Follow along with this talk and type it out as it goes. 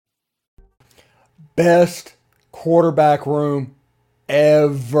Best quarterback room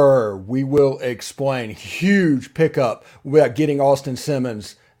ever. We will explain. Huge pickup with getting Austin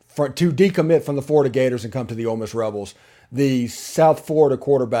Simmons to decommit from the Florida Gators and come to the Ole Miss Rebels. The South Florida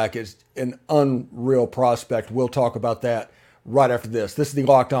quarterback is an unreal prospect. We'll talk about that right after this. This is the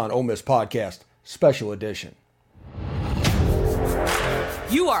Locked On Ole Miss Podcast, special edition.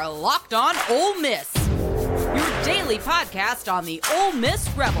 You are Locked On Ole Miss, your daily podcast on the Ole Miss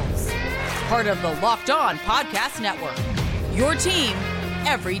Rebels. Part of the Locked On Podcast Network, your team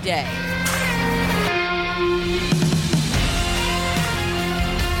every day.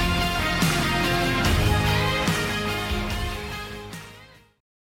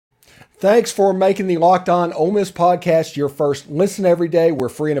 Thanks for making the Locked On Ole Miss Podcast your first listen every day. We're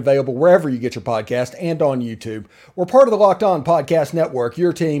free and available wherever you get your podcast and on YouTube. We're part of the Locked On Podcast Network,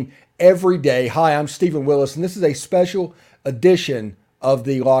 your team every day. Hi, I'm Stephen Willis, and this is a special edition of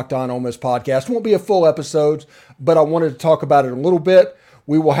the Locked On Ole Miss Podcast. It won't be a full episode, but I wanted to talk about it a little bit.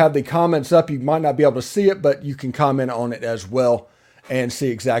 We will have the comments up. You might not be able to see it, but you can comment on it as well and see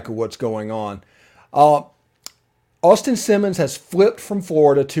exactly what's going on. Austin Simmons has flipped from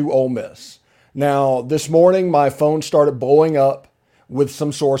Florida to Ole Miss. Now, this morning, my phone started blowing up with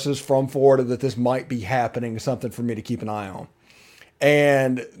some sources from Florida that this might be happening, something for me to keep an eye on.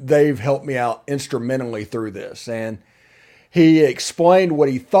 And they've helped me out instrumentally through this. And he explained what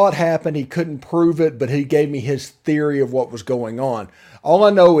he thought happened. He couldn't prove it, but he gave me his theory of what was going on. All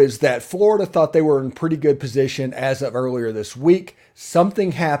I know is that Florida thought they were in pretty good position as of earlier this week.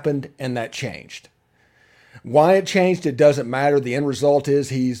 Something happened, and that changed. Why it changed, it doesn't matter. The end result is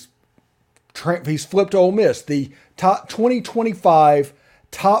he's flipped Ole Miss. The top 2025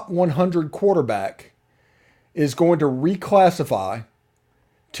 top 100 quarterback is going to reclassify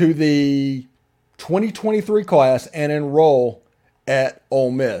to the 2023 class and enroll at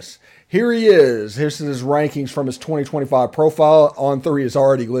Ole Miss. Here he is. Here's his rankings from his 2025 profile. On3 has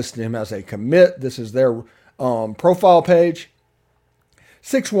already listed him as a commit. This is their profile page.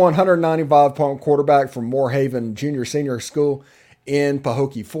 6'1", 195-pound quarterback from Moorhaven Junior Senior School in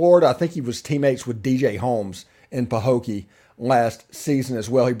Pahokee, Florida. I think he was teammates with DJ Holmes in Pahokee last season as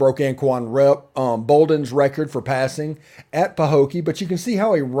well. He broke Anquan Bolden's record for passing at Pahokee, but you can see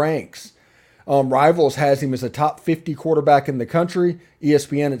how he ranks. Rivals has him as a top 50 quarterback in the country.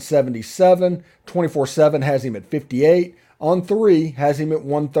 ESPN at 77. 24/7 has him at 58. On3 has him at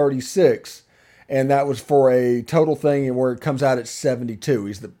 136. And that was for a total thing where it comes out at 72.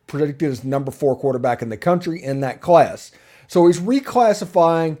 He's predicted as number 4 quarterback in the country in that class. So he's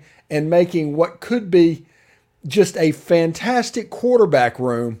reclassifying and making what could be just a fantastic quarterback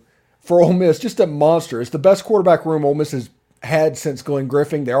room for Ole Miss, just a monster. It's the best quarterback room Ole Miss has had since Glenn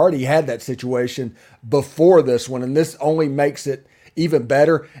Griffin. They already had that situation before this one, and this only makes it even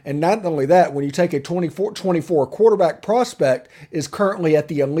better. And not only that, when you take a 24 quarterback prospect is currently at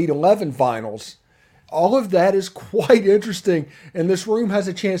the Elite 11 finals, all of that is quite interesting, and this room has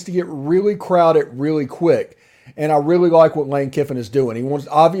a chance to get really crowded really quick. And I really like what Lane Kiffin is doing. He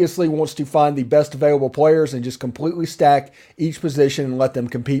obviously wants to find the best available players and just completely stack each position and let them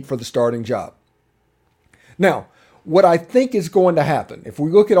compete for the starting job. Now, what I think is going to happen, if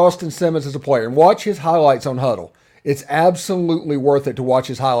we look at Austin Simmons as a player and watch his highlights on Huddle, it's absolutely worth it to watch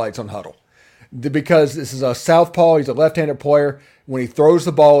his highlights on Huddle. Because this is a southpaw, he's a left-handed player. When he throws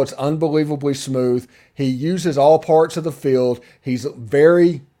the ball, it's unbelievably smooth. He uses all parts of the field. He's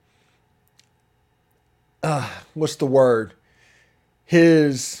very, what's the word?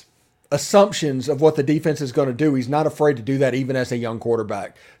 His assumptions of what the defense is going to do, he's not afraid to do that even as a young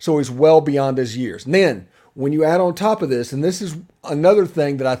quarterback. So he's well beyond his years. And then, when you add on top of this, and this is another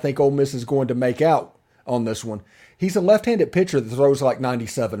thing that I think Ole Miss is going to make out on this one, he's a left-handed pitcher that throws like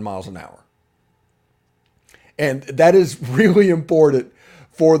 97 miles an hour. And that is really important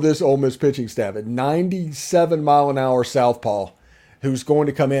for this Ole Miss pitching staff. A 97-mile-an-hour southpaw who's going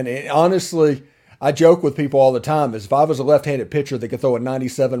to come in. And honestly, I joke with people all the time is if I was a left-handed pitcher that could throw a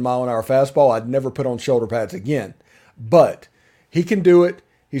 97-mile-an-hour fastball, I'd never put on shoulder pads again. But he can do it.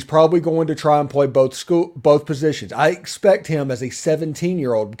 He's probably going to try and play both positions. I expect him as a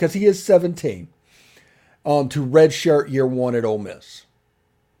 17-year-old, because he is 17, to redshirt year 1 at Ole Miss.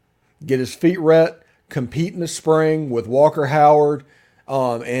 Get his feet wet. Compete in the spring with Walker Howard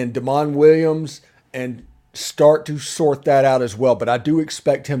and Damon Williams and start to sort that out as well. But I do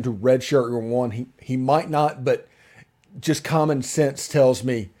expect him to redshirt year 1. He might not, but just common sense tells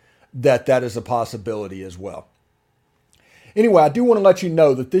me that that is a possibility as well. Anyway, I do want to let you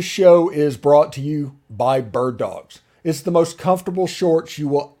know that this show is brought to you by Bird Dogs. It's the most comfortable shorts you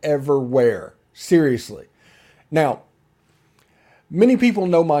will ever wear. Seriously. Now, Many people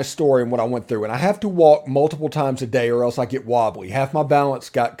know my story and what I went through, and I have to walk multiple times a day or else I get wobbly. Half my balance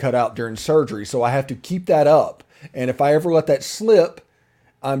got cut out during surgery, so I have to keep that up. And if I ever let that slip,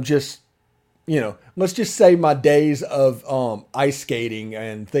 I'm just, let's just say my days of ice skating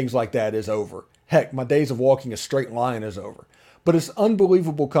and things like that is over. Heck, my days of walking a straight line is over. But it's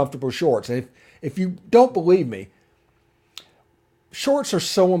unbelievable comfortable shorts. And if you don't believe me, shorts are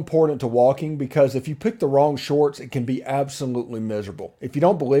so important to walking because if you pick the wrong shorts, it can be absolutely miserable. If you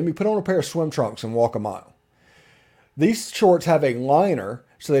don't believe me, put on a pair of swim trunks and walk a mile. These shorts have a liner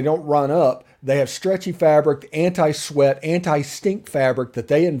so they don't run up. They have stretchy fabric, anti-sweat, anti-stink fabric that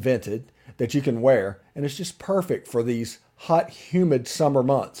they invented that you can wear. And it's just perfect for these hot, humid summer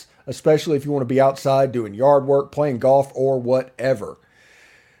months, especially if you want to be outside doing yard work, playing golf, or whatever.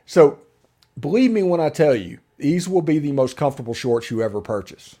 So believe me when I tell you, these will be the most comfortable shorts you ever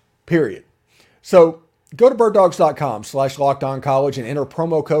purchase, period. So go to birddogs.com/lockedoncollege and enter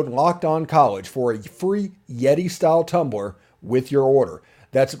promo code LOCKEDONCollege for a free Yeti-style tumbler with your order.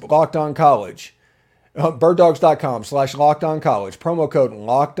 That's LockedOnCollege. Birddogs.com/lockedoncollege, promo code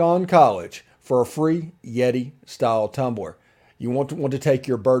LOCKEDONCollege for a free Yeti-style tumbler. You won't want to take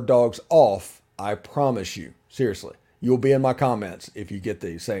your bird dogs off, I promise you. Seriously. You'll be in my comments if you get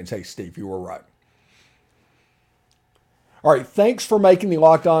these saying, hey, Steve, you were right. All right, thanks for making the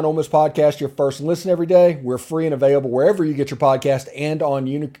Locked On Ole Miss podcast your first listen every day. We're free and available wherever you get your podcast and on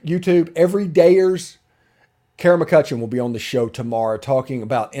YouTube. Everydayers, Kara McCutcheon will be on the show tomorrow talking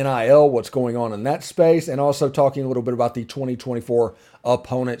about NIL, what's going on in that space, and also talking a little bit about the 2024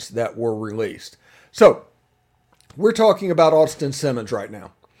 opponents that were released. So we're talking about Austin Simmons right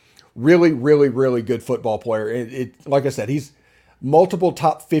now. Really, really, really good football player. Like I said, he's multiple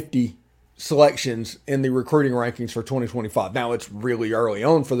top 50 selections in the recruiting rankings for 2025. Now, it's really early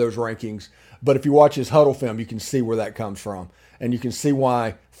on for those rankings, but if you watch his huddle film, you can see where that comes from. And you can see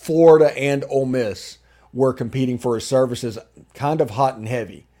why Florida and Ole Miss were competing for his services kind of hot and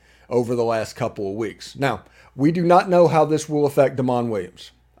heavy over the last couple of weeks. Now, we do not know how this will affect Damon Williams.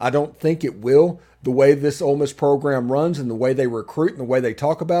 I don't think it will. The way this Ole Miss program runs and the way they recruit and the way they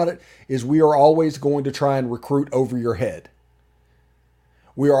talk about it is we are always going to try and recruit over your head.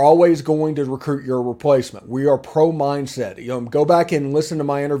 We are always going to recruit your replacement. We are pro mindset. Go back and listen to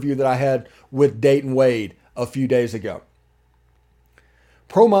my interview that I had with Dayton Wade a few days ago.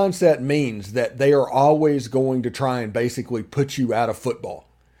 Pro mindset means that they are always going to try and basically put you out of football.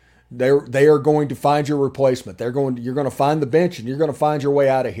 They are going to find your replacement. You're going to find the bench and you're going to find your way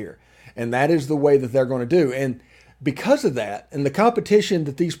out of here. And that is the way that they're going to do. And because of that and the competition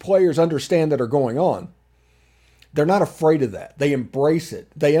that these players understand that are going on, they're not afraid of that. They embrace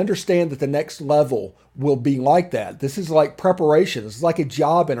it. They understand that the next level will be like that. This is like preparation. This is like a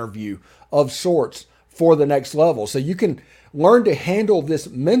job interview of sorts for the next level. So you can learn to handle this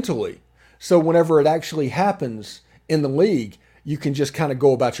mentally. So whenever it actually happens in the league, you can just kind of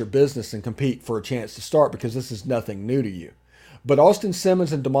go about your business and compete for a chance to start because this is nothing new to you. But Austin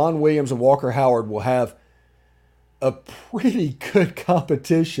Simmons and Damon Williams and Walker Howard will have a pretty good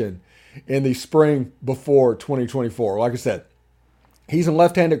competition in the spring before 2024. Like I said, he's a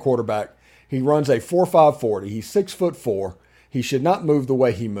left-handed quarterback. He runs a 4.5 40. He's 6'4". He should not move the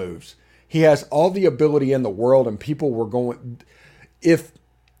way he moves. He has all the ability in the world, and people were going. If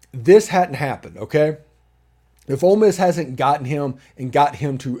this hadn't happened, okay, if Ole Miss hasn't gotten him and got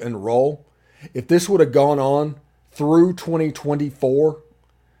him to enroll, if this would have gone on through 2024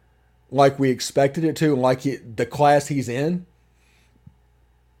 like we expected it to, and like the class he's in,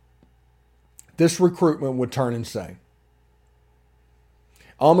 this recruitment would turn insane.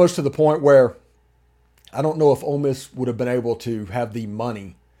 Almost to the point where I don't know if Ole Miss would have been able to have the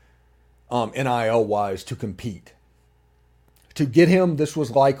money, NIL-wise, to compete. To get him, this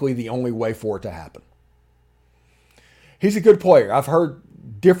was likely the only way for it to happen. He's a good player. I've heard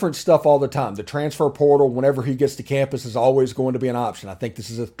different stuff all the time. The transfer portal, whenever he gets to campus, is always going to be an option. I think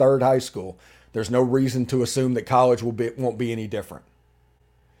this is a third high school. There's no reason to assume that college won't be any different.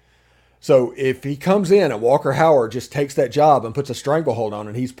 So if he comes in and Walker Howard just takes that job and puts a stranglehold on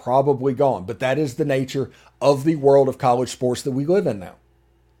it, he's probably gone. But that is the nature of the world of college sports that we live in now.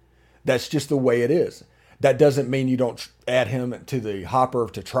 That's just the way it is. That doesn't mean you don't add him to the hopper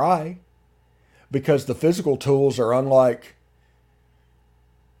to try, because the physical tools are unlike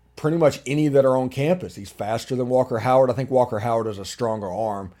pretty much any that are on campus. He's faster than Walker Howard. I think Walker Howard has a stronger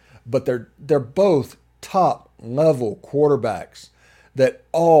arm, but they're both top level quarterbacks that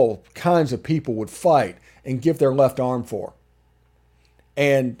all kinds of people would fight and give their left arm for.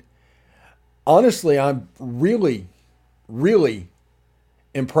 And honestly, I'm really, really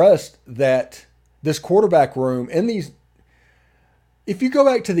impressed that this quarterback room and if you go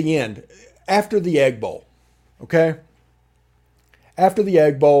back to the end, after the Egg Bowl, okay? After the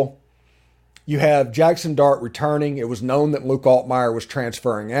Egg Bowl, you have Jackson Dart returning. It was known that Luke Altmaier was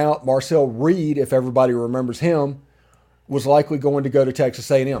transferring out. Marcel Reed, if everybody remembers him, was likely going to go to Texas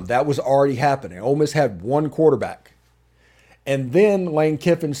A&M. That was already happening. Ole Miss had one quarterback. And then Lane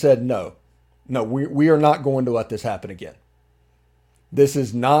Kiffin said, no, we are not going to let this happen again. This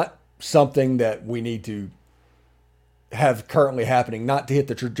is not something that we need to have currently happening, not to hit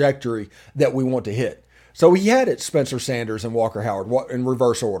the trajectory that we want to hit. So he had it Spencer Sanders and Walker Howard in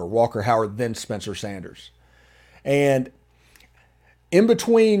reverse order. Walker Howard, then Spencer Sanders. And in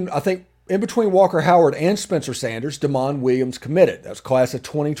between Walker Howard and Spencer Sanders, Damon Williams committed. That's class of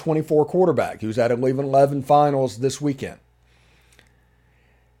 2024 quarterback who's at 11-11 finals this weekend.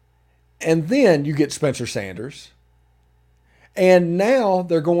 And then you get Spencer Sanders. And now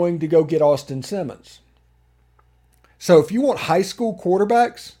they're going to go get Austin Simmons. So if you want high school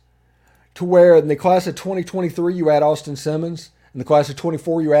quarterbacks to where in the class of 2023 you add Austin Simmons, in the class of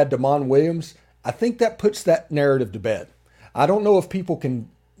 24 you add Damon Williams, I think that puts that narrative to bed. I don't know if people can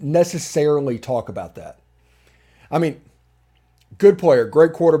necessarily talk about that. I mean, good player,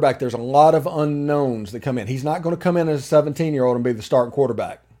 great quarterback. There's a lot of unknowns that come in. He's not going to come in as a 17-year-old and be the starting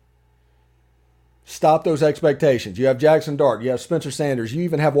quarterback. Stop those expectations. You have Jackson Dart. You have Spencer Sanders. You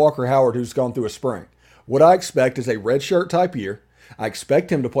even have Walker Howard, who's gone through a spring. What I expect is a redshirt type year. I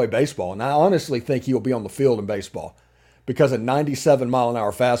expect him to play baseball, and I honestly think he'll be on the field in baseball because a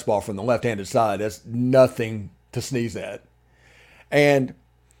 97-mile-an-hour fastball from the left-handed side, that's nothing to sneeze at. And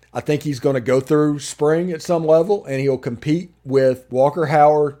I think he's going to go through spring at some level, and he'll compete with Walker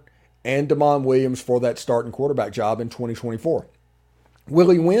Howard and Damon Williams for that starting quarterback job in 2024. Will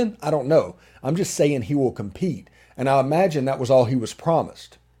he win? I don't know. I'm just saying he will compete. And I imagine that was all he was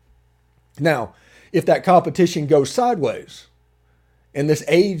promised. Now, if that competition goes sideways in this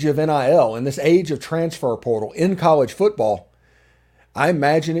age of NIL, in this age of transfer portal in college football, I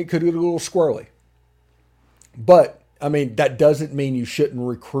imagine it could get a little squirrely. But, I mean, that doesn't mean you shouldn't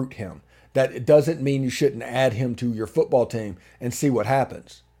recruit him. That doesn't mean you shouldn't add him to your football team and see what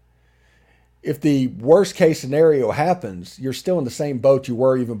happens. If the worst case scenario happens, you're still in the same boat you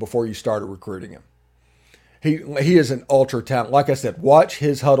were even before you started recruiting him. He is an ultra talent. Like I said, watch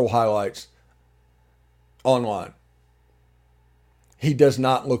his huddle highlights online. He does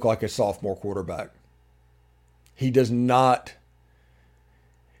not look like a sophomore quarterback. He does not.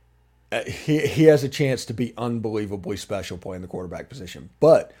 He has a chance to be unbelievably special playing the quarterback position.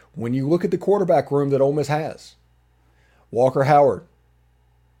 But when you look at the quarterback room that Ole Miss has, Walker Howard,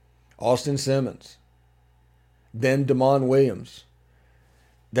 Austin Simmons, then Damon Williams.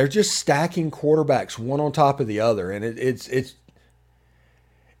 They're just stacking quarterbacks one on top of the other, and it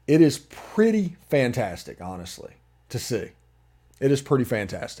is pretty fantastic, honestly, to see. It is pretty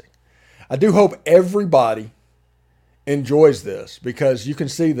fantastic. I do hope everybody enjoys this because you can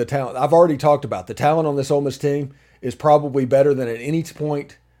see the talent. I've already talked about the talent on this Ole Miss team is probably better than at any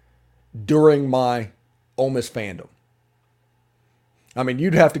point during my Ole Miss fandom. I mean,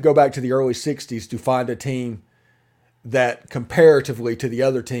 you'd have to go back to the early 60s to find a team that comparatively to the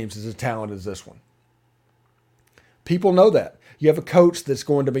other teams is as talented as this one. People know that. You have a coach that's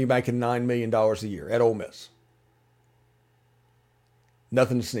going to be making $9 million a year at Ole Miss.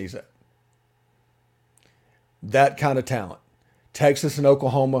 Nothing to sneeze at. That kind of talent. Texas and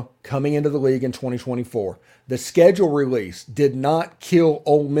Oklahoma coming into the league in 2024. The schedule release did not kill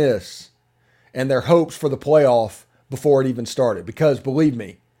Ole Miss and their hopes for the playoff before it even started. Because, believe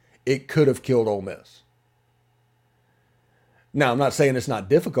me, it could have killed Ole Miss. Now, I'm not saying it's not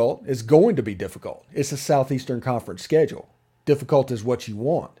difficult. It's going to be difficult. It's a Southeastern Conference schedule. Difficult is what you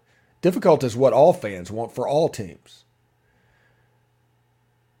want. Difficult is what all fans want for all teams.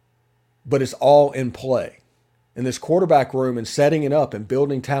 But it's all in play. In this quarterback room and setting it up and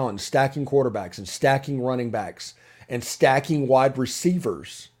building talent and stacking quarterbacks and stacking running backs and stacking wide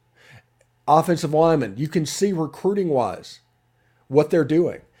receivers. Offensive linemen, you can see recruiting-wise what they're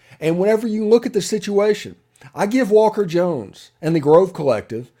doing. And whenever you look at the situation, I give Walker Jones and the Grove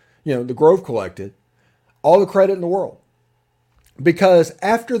Collective, all the credit in the world. Because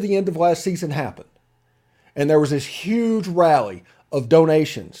after the end of last season happened, and there was this huge rally of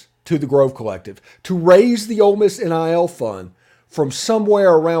donations to the Grove Collective to raise the Ole Miss NIL fund from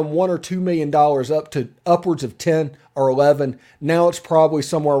somewhere around $1 or $2 million up to upwards of 10 or 11. Now it's probably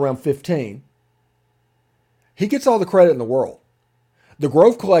somewhere around 15. He gets all the credit in the world. The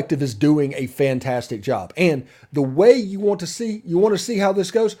Grove Collective is doing a fantastic job. And the way you want to see how this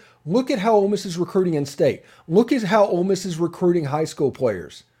goes, look at how Ole Miss is recruiting in state. Look at how Ole Miss is recruiting high school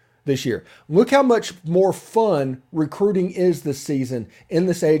players this year. Look how much more fun recruiting is this season in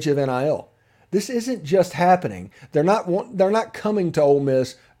this age of NIL. This isn't just happening. They're not coming to Ole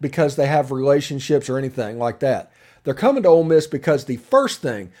Miss because they have relationships or anything like that. They're coming to Ole Miss because the first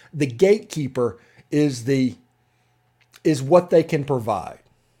thing, the gatekeeper, is what they can provide.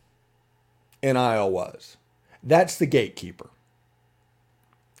 NIL was. That's the gatekeeper.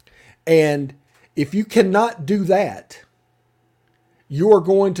 And if you cannot do that, you are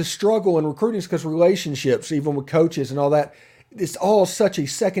going to struggle in recruiting because relationships, even with coaches and all that, it's all such a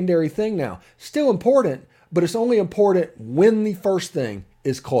secondary thing now. Still important, but it's only important when the first thing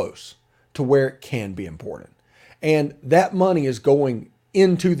is close to where it can be important. And that money is going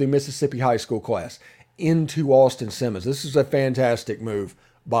into the Mississippi high school class, into Austin Simmons. This is a fantastic move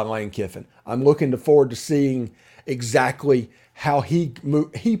by Lane Kiffin. I'm looking forward to seeing exactly how he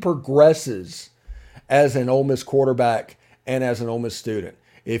progresses as an Ole Miss quarterback and as an Ole Miss student.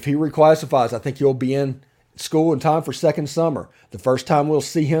 If he reclassifies, I think he'll be in school in time for second summer. The first time we'll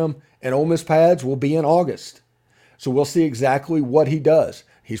see him in Ole Miss pads will be in August. So we'll see exactly what he does.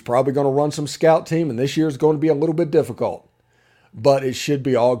 He's probably going to run some scout team, and this year is going to be a little bit difficult. But it should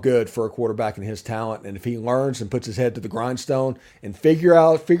be all good for a quarterback and his talent. And if he learns and puts his head to the grindstone and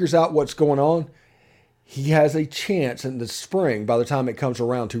figures out what's going on, he has a chance in the spring, by the time it comes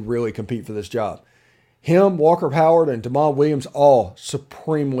around, to really compete for this job. Him, Walker Howard, and Damon Williams, all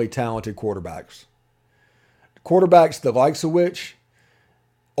supremely talented quarterbacks. Quarterbacks the likes of which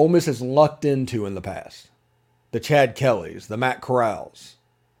Ole Miss has lucked into in the past. The Chad Kellys, the Matt Corrals,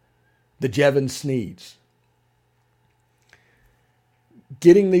 the Jevon Sneeds.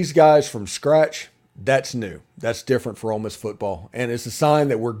 Getting these guys from scratch, that's new. That's different for Ole Miss football. And it's a sign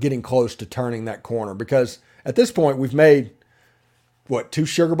that we're getting close to turning that corner, because at this point we've made, 2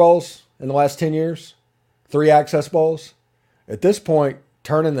 Sugar Bowls in the last 10 years? 3 Access Bowls? At this point,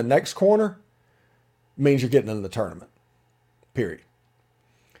 turning the next corner means you're getting into the tournament. Period.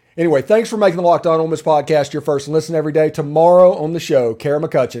 Anyway, thanks for making the Locked On Ole Miss podcast your first listen every day. Tomorrow on the show, Kara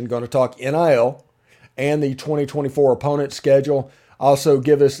McCutcheon going to talk NIL and the 2024 opponent schedule. Also,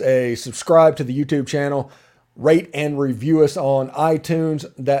 give us a subscribe to the YouTube channel. Rate and review us on iTunes.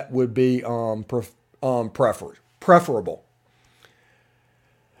 That would be preferable.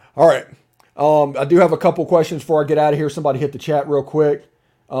 All right. I do have a couple questions before I get out of here. Somebody hit the chat real quick.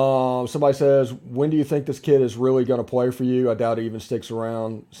 Somebody says, when do you think this kid is really going to play for you? I doubt he even sticks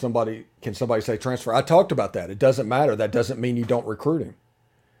around. Can somebody say transfer? I talked about that. It doesn't matter. That doesn't mean you don't recruit him.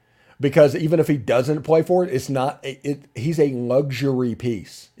 Because even if he doesn't play for it, he's a luxury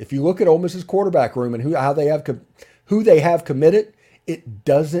piece. If you look at Ole Miss's quarterback room and who they have committed, it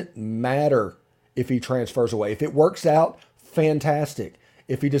doesn't matter if he transfers away. If it works out, fantastic.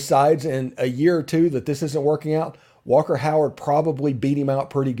 If he decides in a year or two that this isn't working out, Walker Howard probably beat him out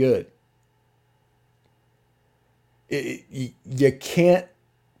pretty good. You can't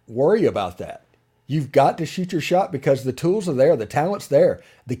worry about that. You've got to shoot your shot because the tools are there. The talent's there.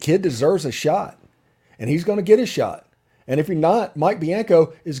 The kid deserves a shot, and he's going to get a shot. And if you're not, Mike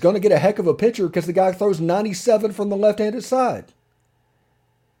Bianco is going to get a heck of a pitcher because the guy throws 97 from the left-handed side.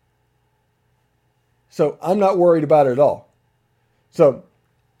 So I'm not worried about it at all. So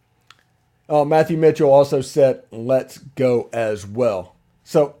Matthew Mitchell also said, let's go as well.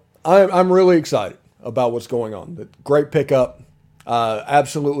 So I'm really excited about what's going on. Great pickup.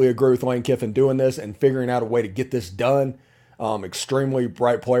 Absolutely agree with Lane Kiffin doing this and figuring out a way to get this done. Extremely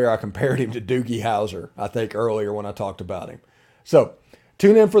bright player. I compared him to Doogie Howser, I think, earlier when I talked about him. So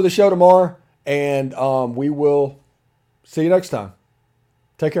tune in for the show tomorrow, and we will see you next time.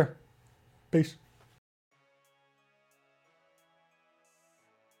 Take care. Peace.